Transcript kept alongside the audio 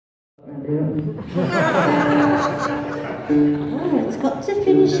do, haven't we? Oh, it's got to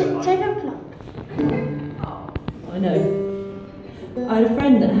finish at 10 o'clock. I know. I had a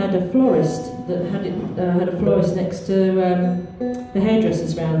friend that had a florist next to the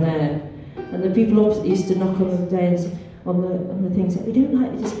hairdressers round there, and the people opposite used to knock on the days on the things that we don't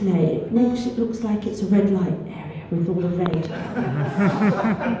like the display. It makes it looks like it's a red light area with all the red. It's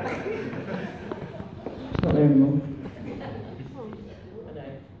not there anymore. I know.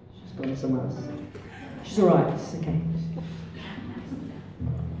 She's gone somewhere else. She's all right. It's okay.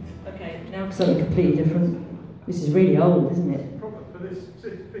 Okay, now for something completely different. This is really old, isn't it?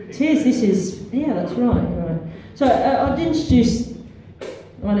 It is, this is, yeah, that's right. So I'll introduce,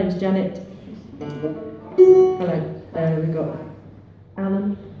 my name's Janet. Hello, we've got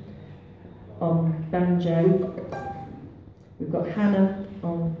Alan on banjo, we've got Hannah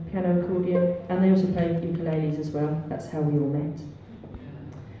on piano accordion, and they also play ukuleles as well. That's how we all met.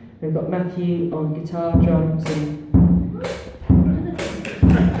 We've got Matthew on guitar, drums and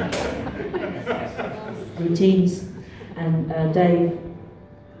routines, and Dave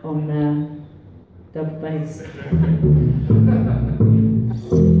on double bass.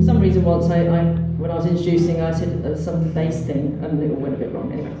 For some reason once when I was introducing, I said some bass thing, and it all went a bit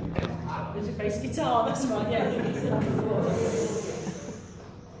wrong anyway. There's a bass guitar, that's right, yeah.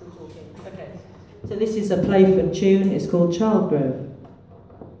 Okay. So this is a Playford tune, it's called Childgrove.